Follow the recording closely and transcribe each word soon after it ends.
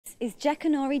is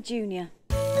Jackanory Jr.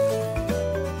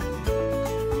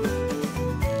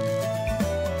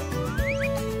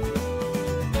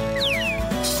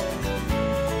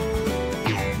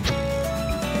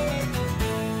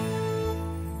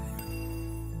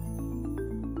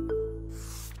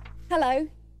 Hello,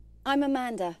 I'm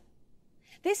Amanda.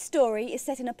 This story is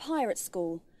set in a pirate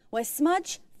school where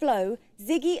Smudge, Flo,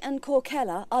 Ziggy and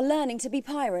Corkella are learning to be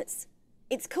pirates.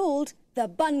 It's called the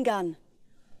Bun Gun.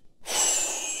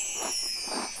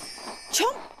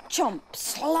 Chomp, chomp,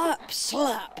 slurp,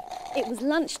 slurp. It was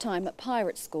lunchtime at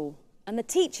pirate school and the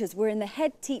teachers were in the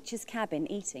head teacher's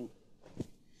cabin eating.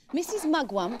 Mrs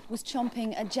Mugwump was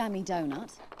chomping a jammy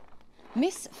donut.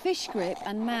 Miss Fishgrip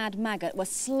and Mad Maggot were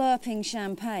slurping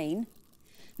champagne.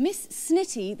 Miss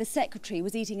Snitty, the secretary,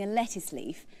 was eating a lettuce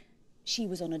leaf. She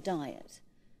was on a diet.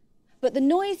 But the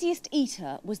noisiest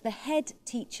eater was the head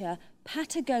teacher,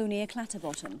 Patagonia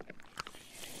Clatterbottom.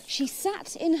 She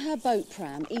sat in her boat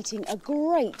pram eating a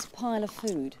great pile of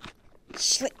food.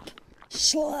 Slip,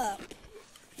 slurp.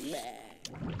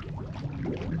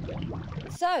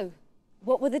 So,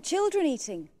 what were the children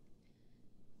eating?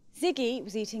 Ziggy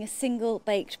was eating a single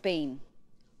baked bean.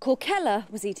 Corkella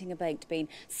was eating a baked bean.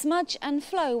 Smudge and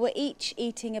Flo were each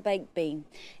eating a baked bean.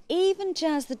 Even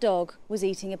Jazz the dog was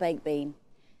eating a baked bean.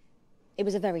 It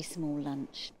was a very small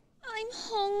lunch. I'm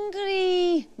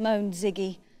hungry, moaned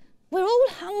Ziggy. We're all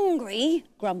hungry,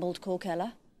 grumbled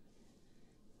Corkella.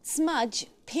 Smudge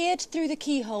peered through the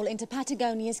keyhole into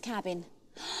Patagonia's cabin.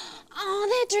 Oh,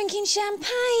 they're drinking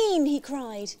champagne, he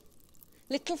cried.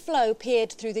 Little Flo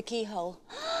peered through the keyhole.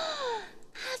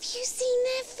 Have you seen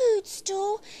their food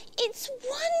store? It's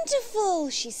wonderful,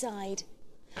 she sighed.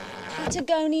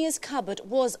 Patagonia's cupboard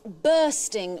was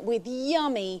bursting with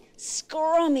yummy,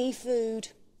 scrummy food.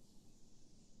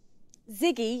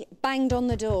 Ziggy banged on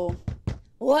the door.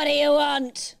 What do you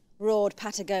want? Roared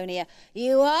Patagonia.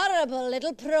 You horrible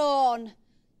little prawn.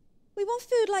 We want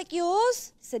food like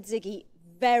yours, said Ziggy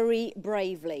very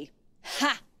bravely.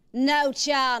 Ha! No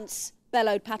chance,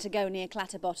 bellowed Patagonia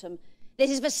Clatterbottom.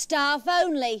 This is for staff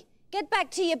only. Get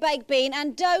back to your baked bean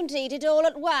and don't eat it all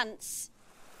at once.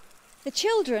 The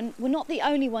children were not the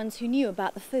only ones who knew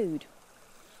about the food.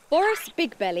 Boris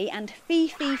Big Belly and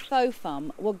Fifi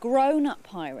Fofum were grown-up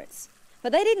pirates,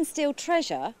 but they didn't steal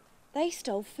treasure, they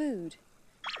stole food.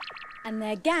 And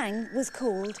their gang was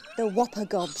called the Whopper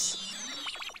Gobs.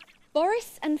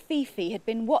 Boris and Fifi had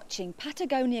been watching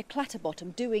Patagonia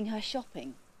Clatterbottom doing her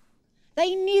shopping.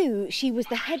 They knew she was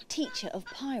the head teacher of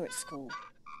pirate school,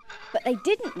 but they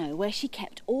didn't know where she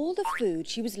kept all the food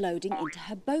she was loading into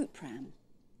her boat pram.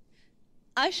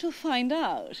 I shall find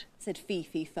out, said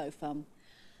Fifi Fofum.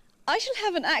 I shall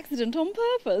have an accident on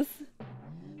purpose.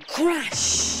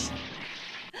 Crash!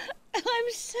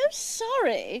 I'm so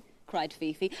sorry, cried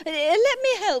Fifi. Let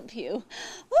me help you.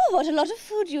 Oh, what a lot of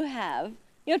food you have.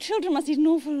 Your children must eat an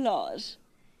awful lot.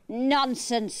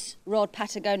 Nonsense, roared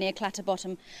Patagonia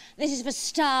Clatterbottom. This is for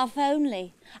staff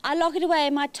only. I lock it away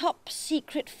in my top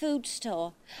secret food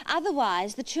store.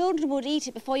 Otherwise, the children would eat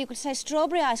it before you could say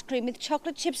strawberry ice cream with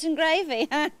chocolate chips and gravy.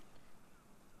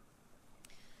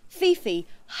 Fifi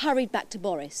hurried back to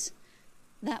Boris.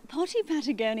 That potty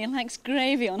Patagonia likes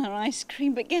gravy on her ice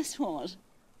cream, but guess what?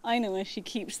 I know where she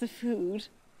keeps the food.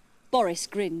 Boris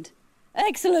grinned.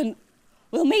 Excellent.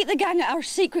 We'll meet the gang at our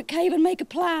secret cave and make a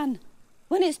plan.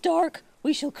 When it's dark,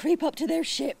 we shall creep up to their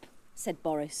ship, said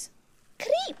Boris.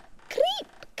 Creep, creep,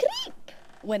 creep,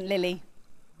 went Lily.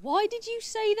 Why did you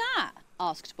say that?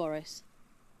 Asked Boris.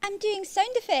 I'm doing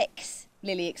sound effects,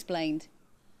 Lily explained.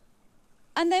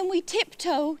 And then we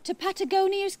tiptoe to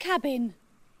Patagonia's cabin.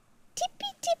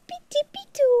 Tippy, tippy, tippy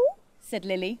too, said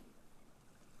Lily.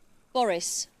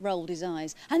 Boris rolled his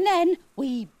eyes. And then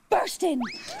we burst in.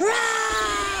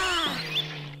 Hurrah!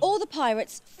 All the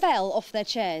pirates fell off their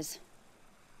chairs.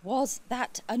 Was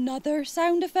that another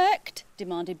sound effect?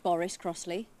 Demanded Boris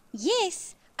crossly.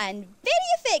 Yes, and very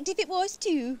effective it was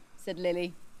too, said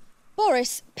Lily.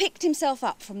 Boris picked himself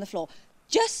up from the floor.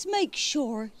 Just make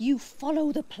sure you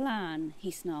follow the plan,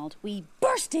 he snarled. We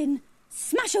burst in,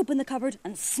 smash open the cupboard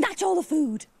and snatch all the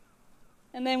food.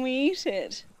 And then we eat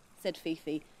it, said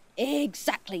Fifi.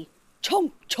 Exactly.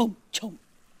 Chomp, chomp, chomp.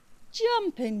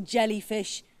 Jumping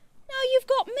jellyfish. Now you've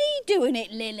got me doing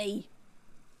it, Lily.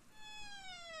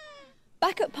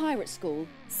 Back at pirate school,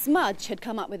 Smudge had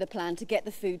come up with a plan to get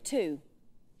the food too.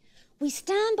 We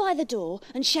stand by the door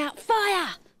and shout,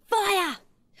 fire, fire.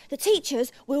 The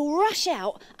teachers will rush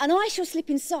out and I shall slip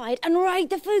inside and raid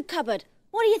the food cupboard.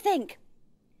 What do you think?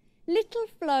 Little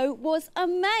Flo was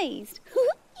amazed. You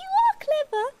are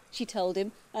clever, she told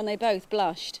him, and they both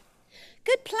blushed.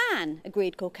 Good plan,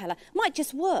 agreed Corkella. Might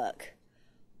just work.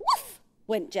 Woof!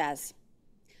 went Jazz.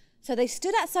 So they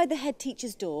stood outside the head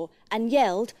teacher's door and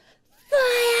yelled,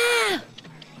 "Fire!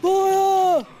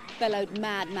 Fire!" bellowed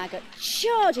Mad Maggot,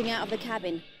 charging out of the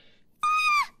cabin.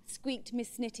 "Fire!" squeaked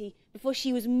Miss Snitty before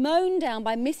she was mown down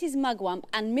by Mrs. Mugwump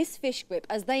and Miss Fishgrip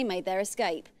as they made their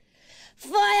escape.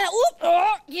 "Fire! Oop!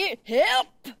 Oh, you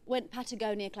help!" went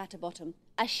Patagonia Clatterbottom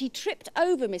as she tripped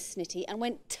over Miss Snitty and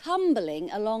went tumbling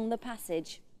along the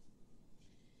passage.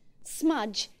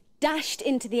 Smudge dashed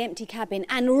into the empty cabin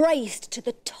and raced to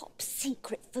the top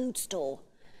secret food store.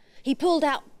 He pulled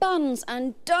out buns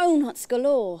and doughnuts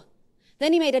galore.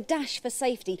 Then he made a dash for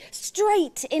safety,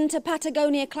 straight into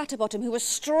Patagonia Clatterbottom, who was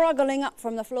struggling up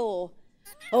from the floor.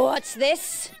 "What's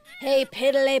this? Hey,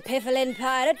 piddly-pifflin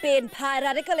pirate being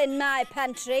piratical in my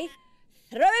pantry.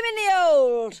 Throw him in the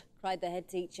old," cried the head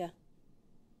teacher.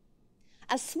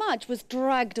 As Smudge was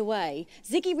dragged away,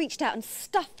 Ziggy reached out and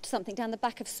stuffed something down the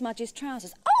back of Smudge's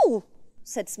trousers. "Oh!"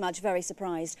 said Smudge, very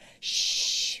surprised.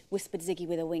 "Shh!" whispered Ziggy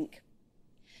with a wink.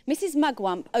 Mrs.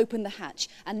 Mugwump opened the hatch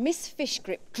and Miss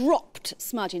Fishgrip dropped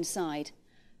Smudge inside.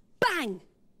 Bang!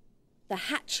 The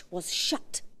hatch was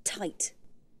shut tight.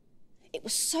 It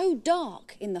was so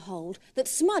dark in the hold that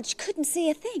Smudge couldn't see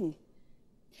a thing.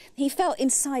 He felt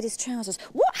inside his trousers.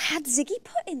 What had Ziggy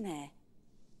put in there?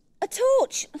 A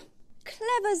torch!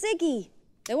 Clever Ziggy!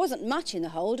 There wasn't much in the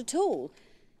hold at all.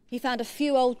 He found a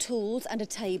few old tools and a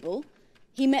table.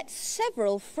 He met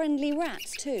several friendly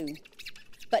rats too.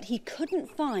 But he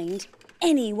couldn't find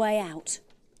any way out.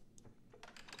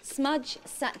 Smudge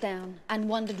sat down and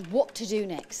wondered what to do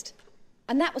next.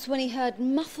 And that was when he heard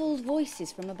muffled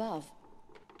voices from above.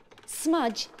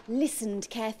 Smudge listened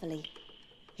carefully.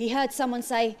 He heard someone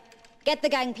say, "Get the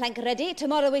gangplank ready.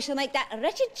 Tomorrow we shall make that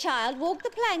wretched child walk the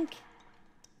plank."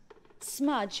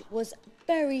 Smudge was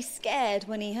very scared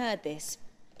when he heard this,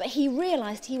 but he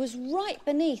realised he was right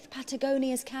beneath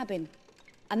Patagonia's cabin.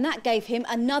 And that gave him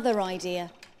another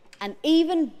idea, an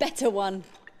even better one.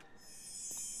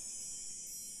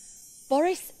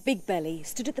 Boris Bigbelly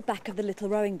stood at the back of the little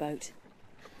rowing boat.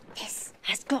 "This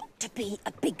has got to be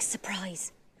a big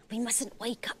surprise. We mustn't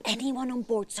wake up anyone on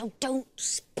board, so don't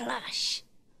splash."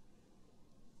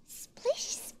 "Splish,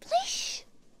 splish,"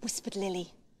 whispered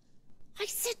Lily. "I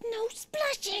said no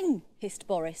splashing," hissed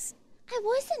Boris. "I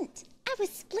wasn't. I was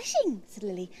splishing," said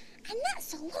Lily, "and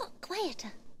that's a lot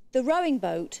quieter." The rowing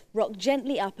boat rocked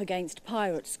gently up against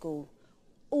Pirate School.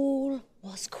 All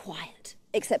was quiet,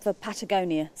 except for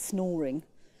Patagonia snoring.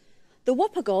 The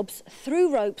Whoppagobs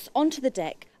threw ropes onto the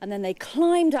deck and then they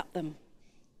climbed up them.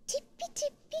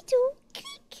 "Tippy-tippy-doo,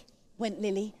 creak," went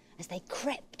Lily as they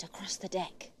crept across the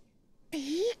deck.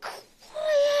 "Be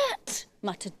quiet,"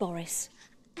 muttered Boris.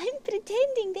 "I'm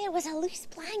pretending there was a loose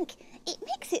plank. It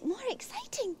makes it more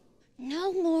exciting."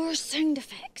 "No more sound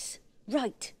effects.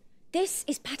 Right, this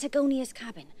is Patagonia's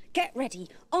cabin. Get ready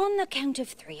on the count of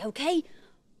 3, OK?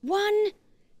 1,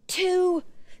 2,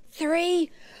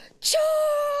 3,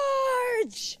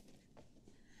 charge!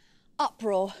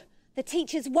 Uproar. The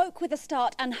teachers woke with a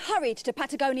start and hurried to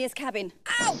Patagonia's cabin.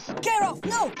 Ow! Get off!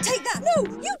 No! Take that! No!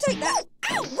 You take that!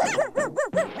 Ow!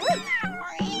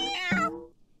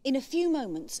 In a few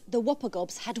moments, the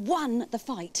Whoppagobs had won the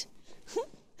fight.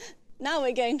 "Now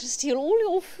we're going to steal all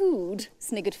your food,"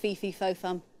 sniggered Fifi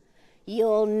Fofum.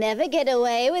 "You'll never get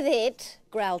away with it,"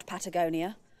 growled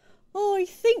Patagonia. "I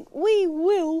think we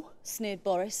will," sneered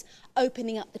Boris,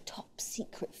 opening up the top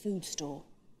secret food store.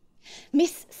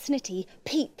 Miss Snitty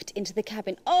peeped into the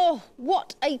cabin. Oh,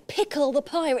 what a pickle the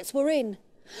pirates were in!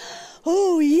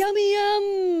 "Oh, yummy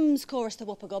yums!" chorused the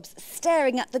Whoppagobs,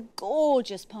 staring at the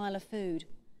gorgeous pile of food.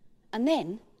 And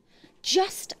then,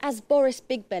 just as Boris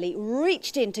Bigbelly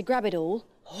reached in to grab it all,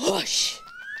 whoosh!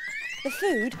 The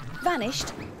food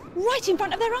vanished right in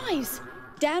front of their eyes.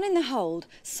 Down in the hold,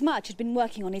 Smudge had been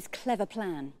working on his clever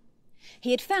plan.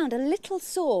 He had found a little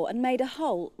saw and made a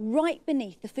hole right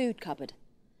beneath the food cupboard.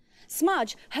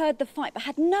 Smudge heard the fight but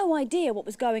had no idea what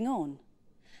was going on.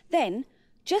 Then,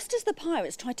 just as the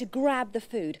pirates tried to grab the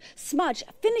food, Smudge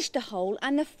finished the hole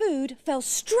and the food fell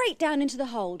straight down into the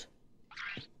hold.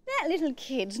 "That little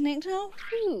kid's nicked our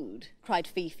food," cried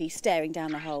Fifi, staring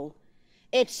down the hole.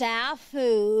 "It's our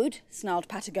food," snarled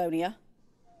Patagonia.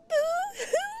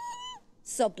 "Boo-hoo!"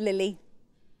 sobbed Lily.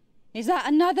 "Is that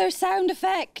another sound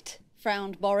effect?"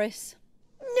 frowned Boris.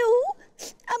 "No,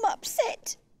 I'm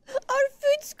upset. Our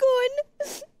food's gone.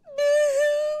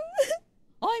 Boo-hoo!"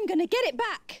 "I'm going to get it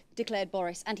back," declared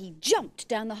Boris, and he jumped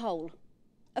down the hole.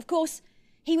 Of course,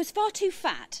 he was far too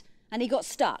fat, and he got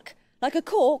stuck, like a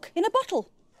cork in a bottle.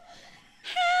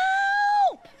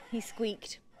 "Help!" he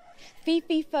squeaked.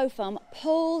 Fifi Fofum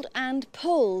pulled and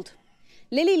pulled.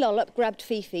 Lily Lollop grabbed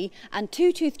Fifi and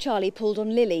Two-Tooth Charlie pulled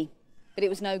on Lily, but it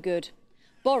was no good.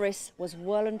 Boris was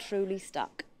well and truly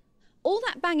stuck. All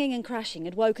that banging and crashing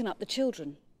had woken up the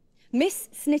children. Miss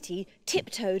Snitty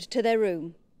tiptoed to their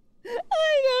room.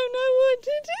 "I don't know what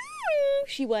to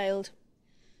do," she wailed.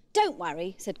 "Don't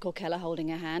worry," said Corkella, holding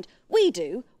her hand. "We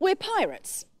do. We're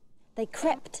pirates." They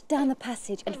crept down the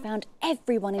passage and found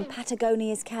everyone in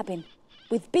Patagonia's cabin,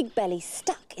 with Big Belly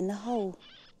stuck in the hole.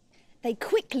 They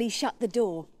quickly shut the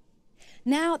door.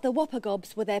 Now the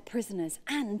Woppagobs were their prisoners,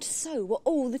 and so were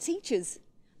all the teachers.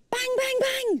 Bang, bang,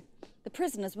 bang! The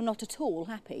prisoners were not at all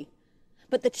happy.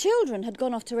 But the children had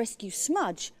gone off to rescue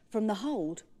Smudge from the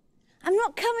hold. "I'm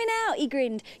not coming out," he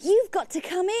grinned. "You've got to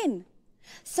come in."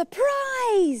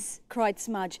 "Surprise!" cried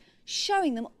Smudge,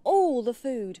 showing them all the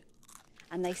food.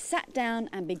 And they sat down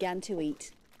and began to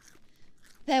eat.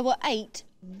 There were 8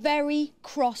 very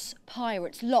cross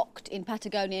pirates locked in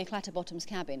Patagonia Clatterbottom's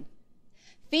cabin.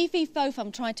 Fifi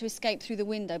Fofum tried to escape through the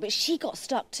window, but she got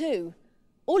stuck too.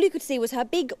 All you could see was her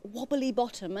big wobbly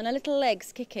bottom and her little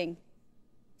legs kicking.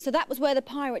 So that was where the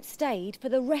pirates stayed for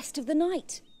the rest of the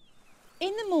night.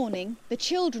 In the morning, the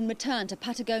children returned to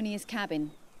Patagonia's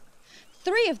cabin.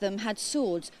 3 of them had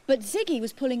swords, but Ziggy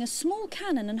was pulling a small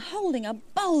cannon and holding a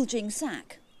bulging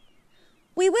sack.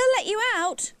 "We will let you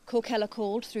out," Corkella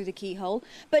called through the keyhole,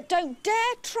 "but don't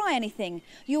dare try anything.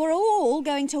 You are all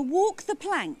going to walk the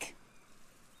plank."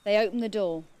 They opened the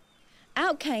door.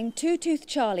 Out came Two-Tooth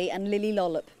Charlie and Lily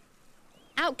Lollop.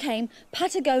 Out came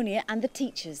Patagonia and the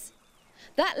teachers.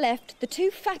 That left the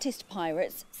 2 fattest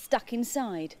pirates stuck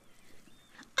inside.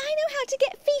 "I know how to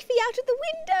get Fifi out of the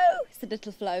window," said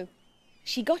Little Flo.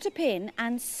 She got a pin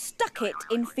and stuck it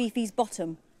in Fifi's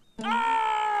bottom.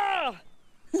 "Ah!"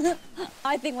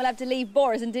 "I think we'll have to leave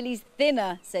Boris until he's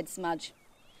thinner," said Smudge.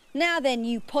 "Now then,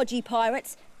 you podgy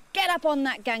pirates, get up on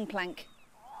that gangplank."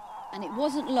 And it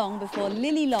wasn't long before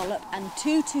Lily Lollop and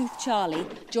Two-Tooth Charlie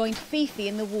joined Fifi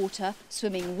in the water,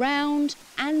 swimming round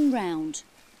and round.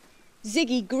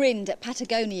 Ziggy grinned at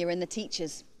Patagonia and the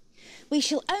teachers. "We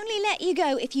shall only let you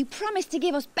go if you promise to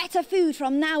give us better food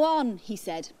from now on," he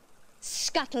said.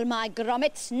 "Scuttle my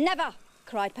grommets, never!"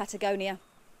 cried Patagonia.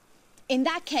 "In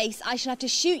that case, I shall have to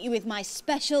shoot you with my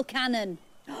special cannon."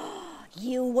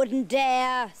 "You wouldn't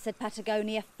dare," said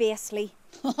Patagonia fiercely.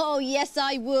 "Oh, yes,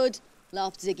 I would,"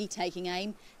 laughed Ziggy, taking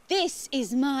aim. "This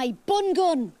is my Bun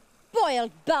Gun."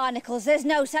 "Boiled barnacles, there's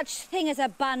no such thing as a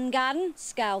Bun Gun,"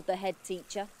 scowled the head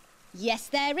teacher. "Yes,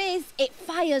 there is. It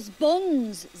fires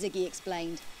buns," Ziggy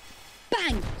explained.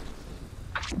 Bang!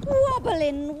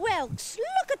 "Wobbling whelks,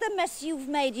 look at the mess you've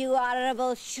made, you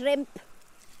horrible shrimp."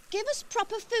 "Give us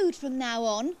proper food from now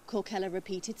on," Corkella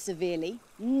repeated severely.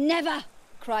 "Never!"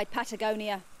 cried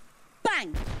Patagonia.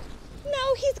 Bang!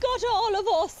 "Now he's got all of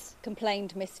us,"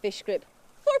 complained Miss Fishgrip.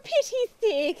 "For pity's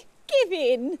sake, give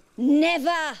in."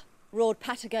 "Never!" roared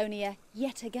Patagonia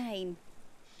yet again.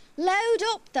 "Load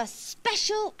up the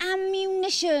special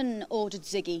ammunition," ordered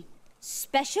Ziggy.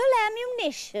 "Special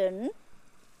ammunition?"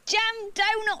 "Jam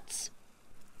donuts!"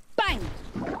 Bang!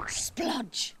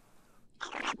 Splodge!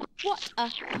 "What a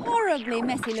horribly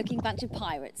messy-looking bunch of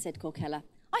pirates," said Corkella.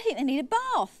 "I think they need a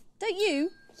bath, don't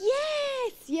you?"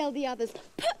 "Yes!" yelled the others.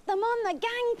 "Put them on the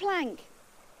gangplank!"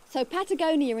 So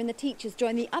Patagonia and the teachers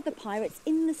joined the other pirates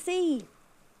in the sea.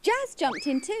 Jazz jumped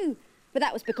in too, but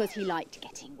that was because he liked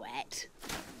getting wet.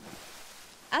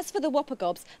 As for the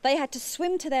Woppagobs, they had to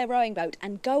swim to their rowing boat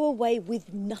and go away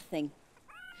with nothing.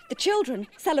 The children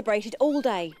celebrated all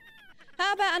day.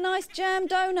 "How about a nice jam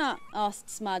donut?" asked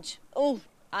Smudge. "Oh,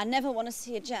 I never want to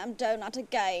see a jam donut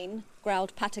again,"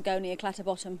 growled Patagonia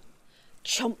Clatterbottom.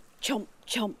 Chomp, chomp,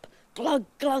 chomp, glug,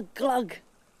 glug, glug.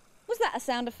 Was that a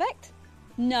sound effect?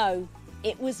 No,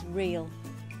 it was real.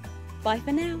 Bye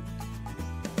for now.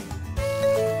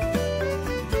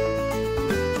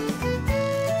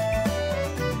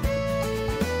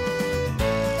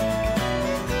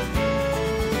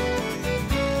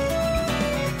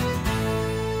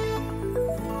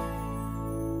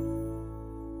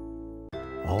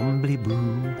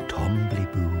 Ombly-boo,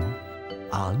 tombly-boo,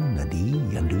 un and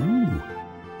ee and oo.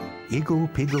 Iggle,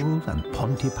 piggle and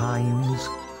pontypines,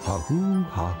 ha-hoo,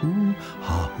 ha-hoo,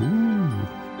 ha-hoo.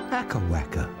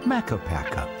 Acca-wacca,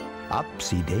 macca-pacca,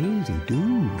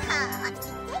 upsy-daisy-doo.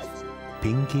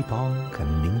 Pinky-ponk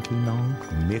and ninky-nonk,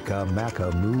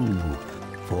 micka-macka-moo.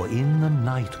 For in the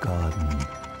night garden,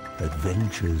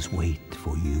 adventures wait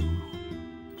for you.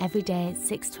 Every day at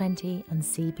 6:20 on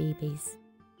CBeebies.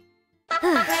 Big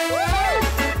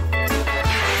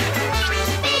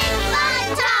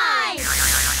fun time!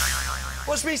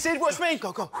 Watch me, Sid, watch me!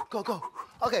 Go, go, go, go.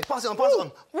 Okay, pass it on, pass it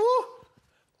on. Woo!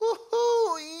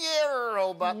 Woohoo!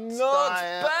 robots. Not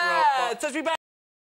bad. Touch me back.